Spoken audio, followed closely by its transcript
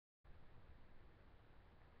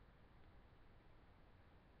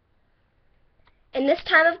In this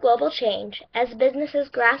time of global change, as businesses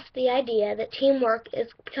grasp the idea that teamwork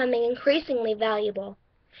is becoming increasingly valuable,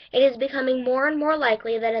 it is becoming more and more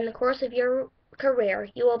likely that in the course of your career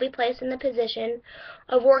you will be placed in the position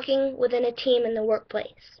of working within a team in the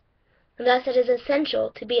workplace. Thus, it is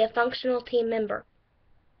essential to be a functional team member.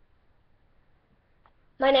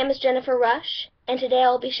 My name is Jennifer Rush, and today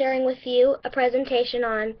I'll be sharing with you a presentation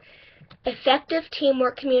on effective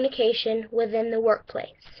teamwork communication within the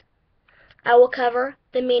workplace. I will cover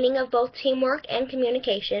the meaning of both teamwork and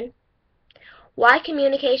communication, why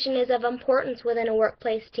communication is of importance within a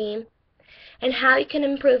workplace team, and how you can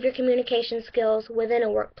improve your communication skills within a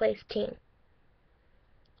workplace team.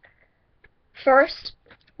 First,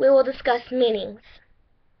 we will discuss meanings.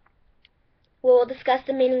 We will discuss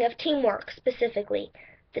the meaning of teamwork specifically.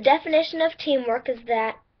 The definition of teamwork is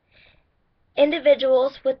that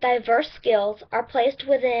individuals with diverse skills are placed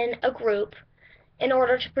within a group in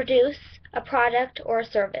order to produce a product or a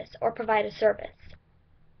service, or provide a service.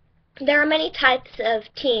 There are many types of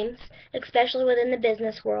teams, especially within the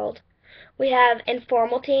business world. We have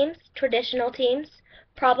informal teams, traditional teams,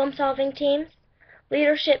 problem-solving teams,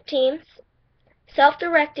 leadership teams,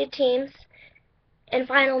 self-directed teams, and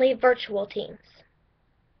finally virtual teams.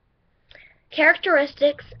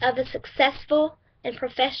 Characteristics of a successful and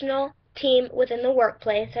professional team within the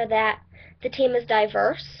workplace are that the team is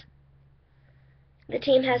diverse, the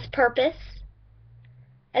team has purpose,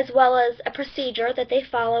 as well as a procedure that they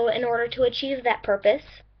follow in order to achieve that purpose.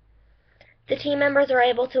 The team members are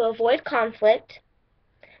able to avoid conflict.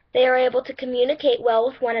 They are able to communicate well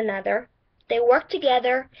with one another. They work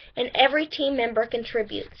together, and every team member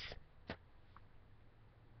contributes.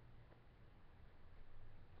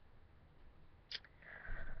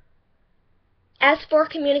 As for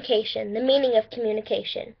communication, the meaning of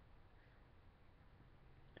communication.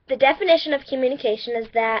 The definition of communication is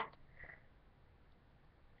that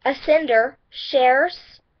a sender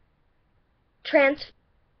shares,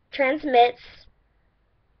 transmits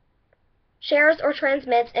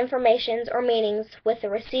information or meanings with the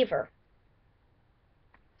receiver.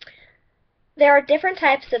 There are different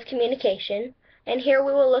types of communication, and here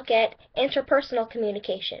we will look at interpersonal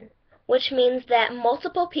communication, which means that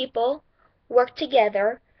multiple people work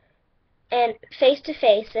together and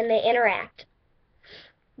face-to-face and they interact.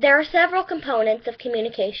 There are several components of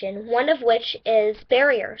communication, one of which is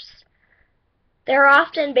barriers. There are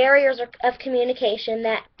often barriers of communication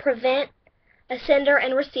that prevent a sender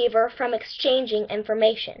and receiver from exchanging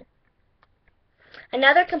information.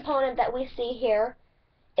 Another component that we see here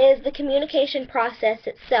is the communication process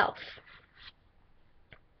itself.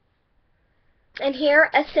 And here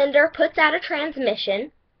a sender puts out a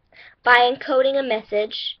transmission by encoding a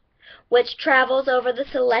message which travels over the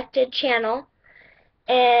selected channel,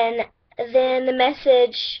 and then the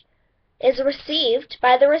message is received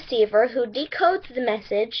by the receiver, who decodes the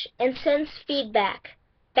message and sends feedback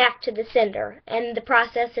back to the sender, and the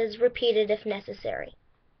process is repeated if necessary.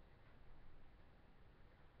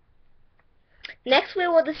 Next, we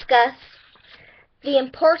will discuss the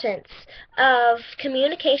importance of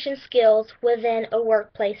communication skills within a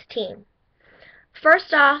workplace team.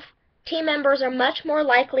 First off, team members are much more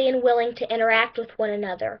likely and willing to interact with one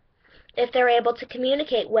another if they're able to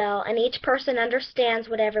communicate well and each person understands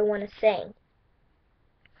what everyone is saying.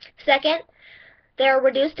 Second, there are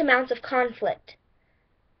reduced amounts of conflict.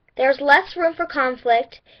 There's less room for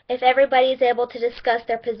conflict if everybody is able to discuss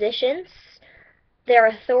their positions, their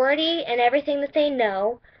authority, and everything that they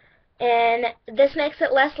know, and this makes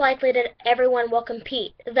it less likely that everyone will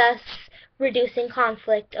compete, thus reducing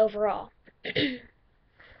conflict overall.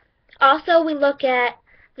 Also, we look at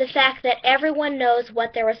the fact that everyone knows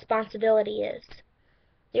what their responsibility is.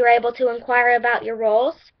 You're able to inquire about your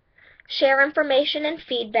roles, share information and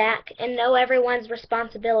feedback, and know everyone's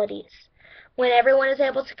responsibilities. When everyone is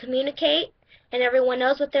able to communicate and everyone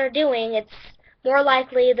knows what they're doing, it's more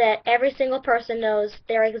likely that every single person knows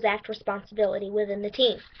their exact responsibility within the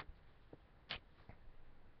team.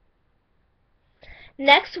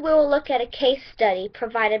 Next, we will look at a case study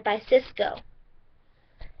provided by Cisco.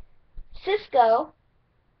 Cisco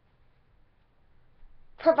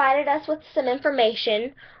provided us with some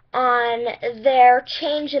information on their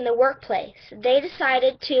change in the workplace. They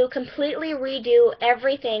decided to completely redo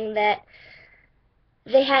everything that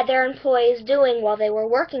they had their employees doing while they were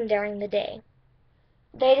working during the day.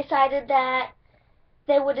 They decided that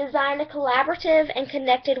they would design a collaborative and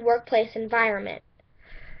connected workplace environment.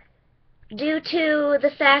 Due to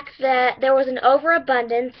the fact that there was an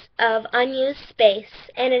overabundance of unused space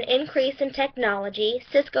and an increase in technology,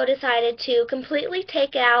 Cisco decided to completely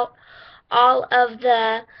take out all of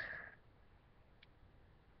the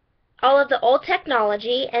all of the old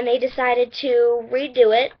technology and they decided to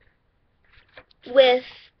redo it with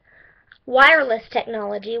wireless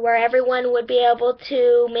technology where everyone would be able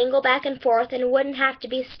to mingle back and forth and wouldn't have to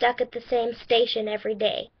be stuck at the same station every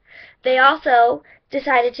day. They also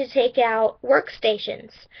decided to take out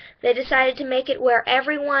workstations. They decided to make it where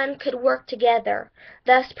everyone could work together,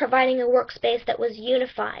 thus providing a workspace that was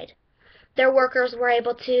unified. Their workers were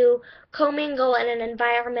able to commingle in an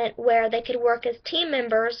environment where they could work as team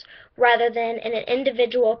members rather than in an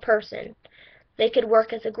individual person. They could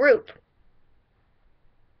work as a group.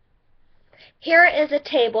 Here is a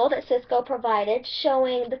table that Cisco provided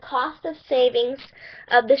showing the cost of savings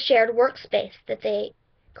of the shared workspace that they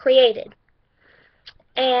created.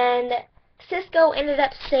 And Cisco ended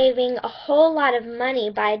up saving a whole lot of money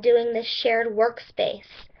by doing this shared workspace.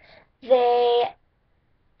 They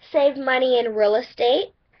saved money in real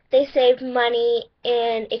estate. They saved money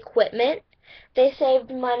in equipment. They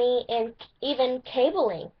saved money in even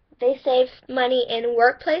cabling. They saved money in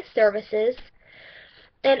workplace services.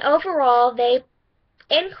 And overall, they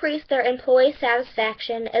increased their employee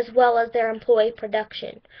satisfaction as well as their employee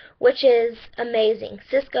production, which is amazing.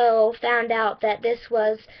 Cisco found out that this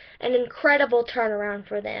was an incredible turnaround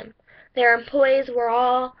for them. Their employees were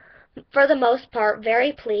all, for the most part,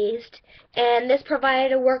 very pleased, and this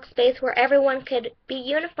provided a workspace where everyone could be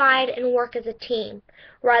unified and work as a team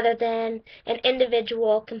rather than an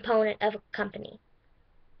individual component of a company.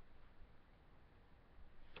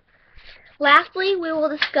 Lastly, we will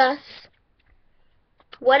discuss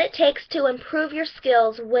what it takes to improve your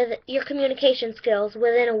skills with your communication skills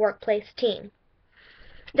within a workplace team.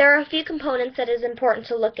 There are a few components that is important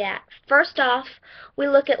to look at. First off, we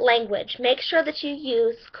look at language. Make sure that you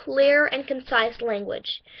use clear and concise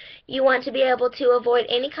language. You want to be able to avoid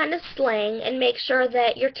any kind of slang and make sure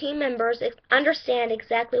that your team members understand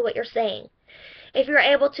exactly what you're saying. If you're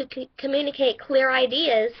able to communicate clear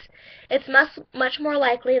ideas, it's much more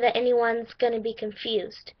likely that anyone's going to be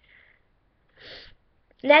confused.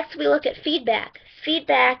 Next, we look at feedback.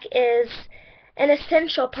 Feedback is an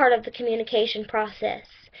essential part of the communication process,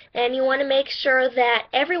 and you want to make sure that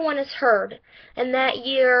everyone is heard and that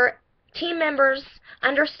your team members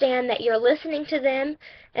understand that you're listening to them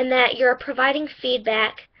and that you're providing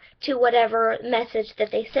feedback to whatever message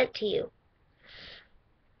that they sent to you.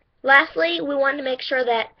 Lastly, we want to make sure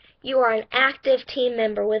that you are an active team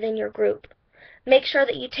member within your group. Make sure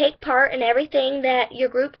that you take part in everything that your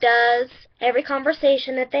group does, every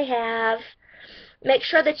conversation that they have. Make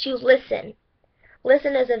sure that you listen.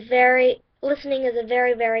 Listening is a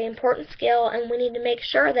very, very important skill, and we need to make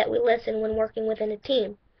sure that we listen when working within a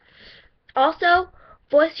team. Also,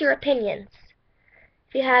 voice your opinions.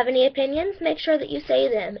 If you have any opinions, make sure that you say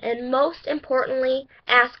them. And most importantly,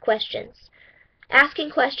 ask questions.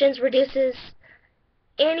 Asking questions reduces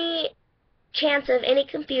any chance of any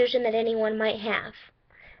confusion that anyone might have.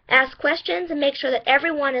 Ask questions and make sure that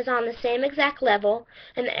everyone is on the same exact level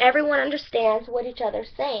and that everyone understands what each other's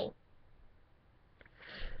saying.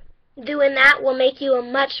 Doing that will make you a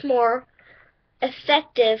much more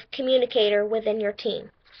effective communicator within your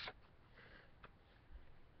team.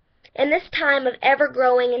 In this time of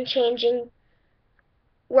ever-growing and changing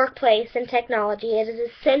workplace and technology, it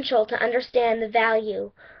is essential to understand the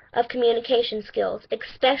value of communication skills,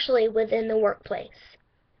 especially within the workplace.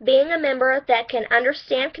 Being a member that can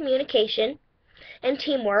understand communication and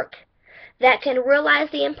teamwork, that can realize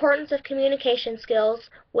the importance of communication skills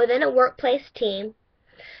within a workplace team,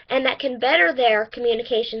 and that can better their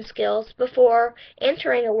communication skills before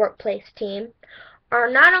entering a workplace team, are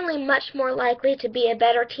not only much more likely to be a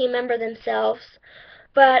better team member themselves,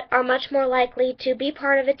 but are much more likely to be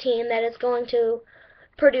part of a team that is going to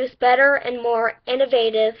produce better and more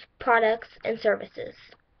innovative products and services.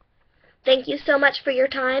 Thank you so much for your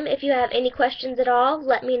time. If you have any questions at all,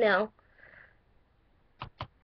 let me know.